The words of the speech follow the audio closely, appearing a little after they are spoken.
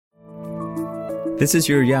This is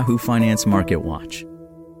your Yahoo Finance Market Watch.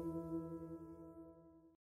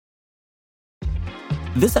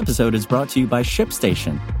 This episode is brought to you by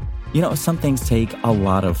ShipStation. You know, some things take a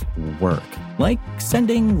lot of work, like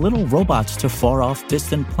sending little robots to far-off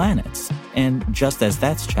distant planets. And just as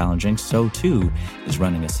that's challenging, so too is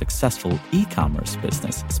running a successful e-commerce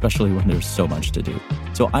business, especially when there's so much to do.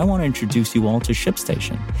 So I want to introduce you all to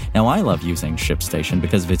ShipStation. Now, I love using ShipStation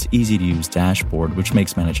because of its easy-to-use dashboard, which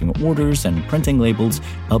makes managing orders and printing labels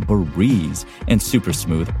a breeze and super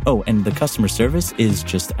smooth. Oh, and the customer service is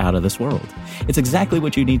just out of this world. It's exactly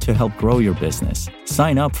what you need to help grow your business.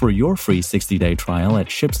 Sign up for your free 60-day trial at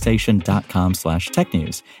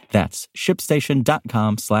shipstation.com/technews. That's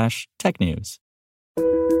shipstation.com/technews.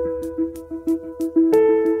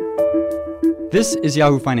 This is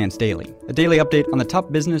Yahoo Finance Daily, a daily update on the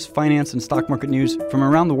top business, finance, and stock market news from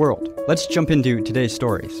around the world. Let's jump into today's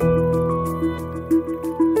stories.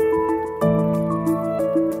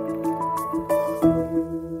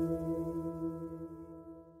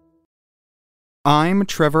 I'm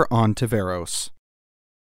Trevor Ontiveros.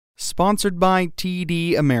 Sponsored by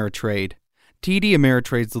TD Ameritrade. TD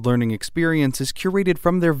Ameritrade's learning experience is curated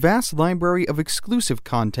from their vast library of exclusive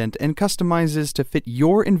content and customizes to fit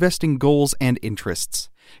your investing goals and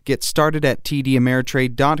interests. Get started at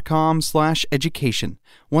tdameritrade.com/education.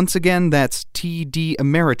 Once again, that's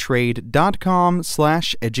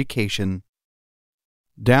tdameritrade.com/education.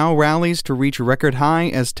 Dow rallies to reach record high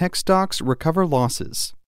as tech stocks recover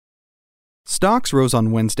losses. Stocks rose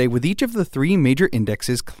on Wednesday with each of the three major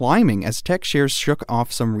indexes climbing as tech shares shook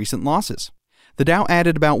off some recent losses. The Dow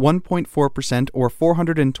added about 1.4% or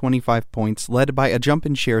 425 points, led by a jump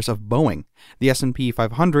in shares of Boeing. The S&P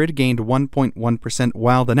 500 gained 1.1%,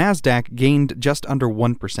 while the Nasdaq gained just under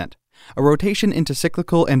 1%. A rotation into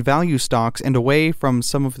cyclical and value stocks and away from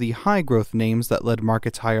some of the high-growth names that led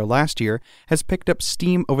markets higher last year has picked up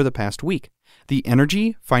steam over the past week. The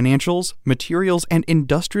energy, financials, materials, and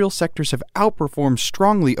industrial sectors have outperformed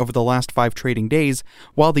strongly over the last 5 trading days,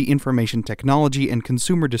 while the information technology and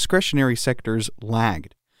consumer discretionary sectors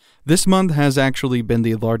lagged. This month has actually been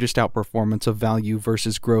the largest outperformance of value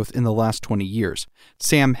versus growth in the last 20 years.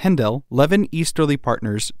 Sam Hendel, Levin Easterly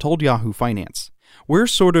Partners, told Yahoo Finance. We're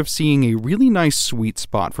sort of seeing a really nice sweet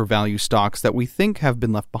spot for value stocks that we think have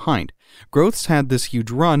been left behind. Growth's had this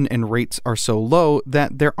huge run and rates are so low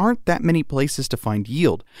that there aren't that many places to find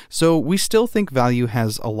yield, so we still think value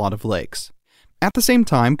has a lot of legs. At the same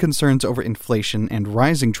time, concerns over inflation and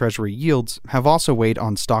rising treasury yields have also weighed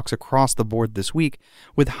on stocks across the board this week,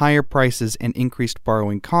 with higher prices and increased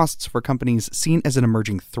borrowing costs for companies seen as an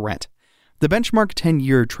emerging threat. The benchmark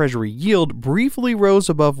 10-year Treasury yield briefly rose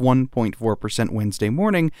above 1.4% Wednesday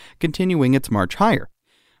morning, continuing its march higher.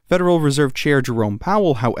 Federal Reserve Chair Jerome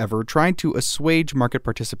Powell, however, tried to assuage market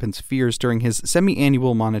participants' fears during his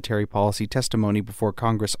semi-annual monetary policy testimony before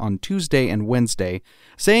Congress on Tuesday and Wednesday,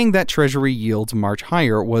 saying that Treasury yields march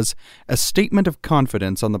higher was a statement of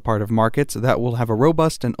confidence on the part of markets that will have a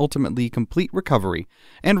robust and ultimately complete recovery,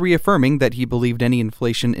 and reaffirming that he believed any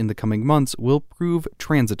inflation in the coming months will prove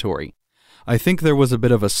transitory. I think there was a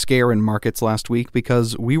bit of a scare in markets last week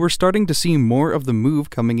because we were starting to see more of the move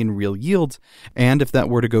coming in real yields, and if that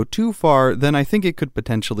were to go too far, then I think it could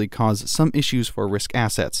potentially cause some issues for risk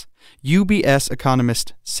assets. UBS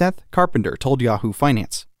economist Seth Carpenter told Yahoo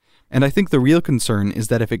Finance. And I think the real concern is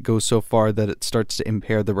that if it goes so far that it starts to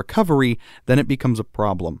impair the recovery, then it becomes a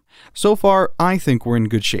problem. So far, I think we're in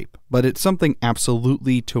good shape, but it's something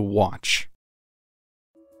absolutely to watch.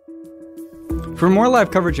 For more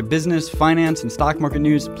live coverage of business, finance, and stock market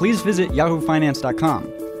news, please visit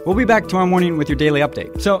yahoofinance.com. We'll be back tomorrow morning with your daily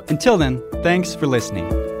update. So until then, thanks for listening.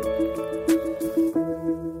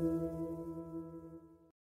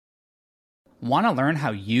 Want to learn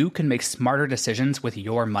how you can make smarter decisions with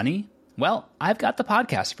your money? Well, I've got the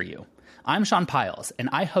podcast for you. I'm Sean Piles, and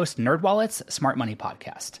I host NerdWallet's Smart Money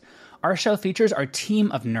Podcast. Our show features our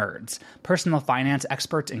team of nerds, personal finance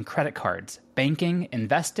experts in credit cards, banking,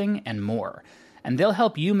 investing, and more. And they'll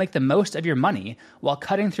help you make the most of your money while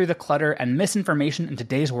cutting through the clutter and misinformation in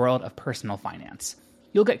today's world of personal finance.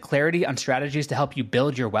 You'll get clarity on strategies to help you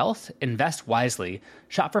build your wealth, invest wisely,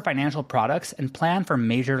 shop for financial products, and plan for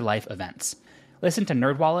major life events. Listen to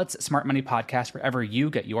NerdWallet's Smart Money Podcast wherever you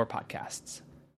get your podcasts.